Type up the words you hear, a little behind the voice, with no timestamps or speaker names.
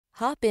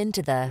Hop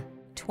into the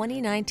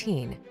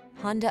 2019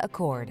 Honda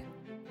Accord.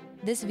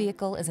 This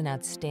vehicle is an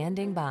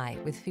outstanding buy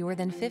with fewer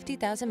than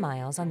 50,000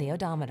 miles on the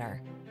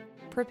odometer.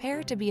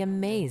 Prepare to be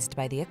amazed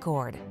by the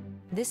Accord.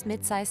 This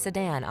midsize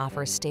sedan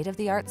offers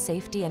state-of-the-art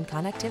safety and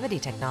connectivity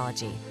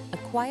technology, a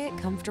quiet,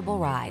 comfortable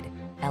ride,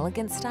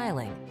 elegant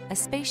styling, a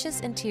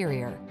spacious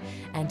interior,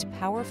 and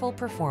powerful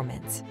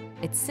performance.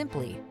 It's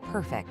simply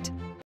perfect.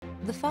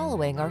 The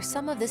following are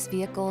some of this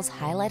vehicle's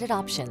highlighted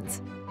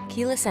options: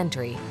 keyless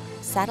entry,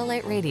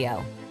 satellite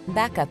radio,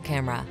 backup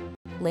camera,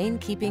 lane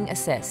keeping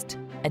assist,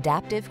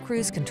 adaptive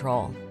cruise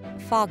control,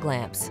 fog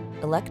lamps,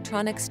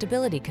 electronic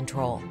stability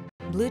control,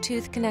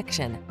 Bluetooth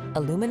connection,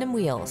 aluminum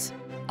wheels,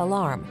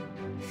 alarm.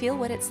 Feel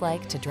what it's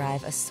like to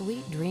drive a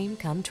sweet dream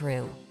come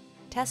true.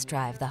 Test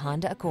drive the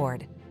Honda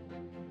Accord.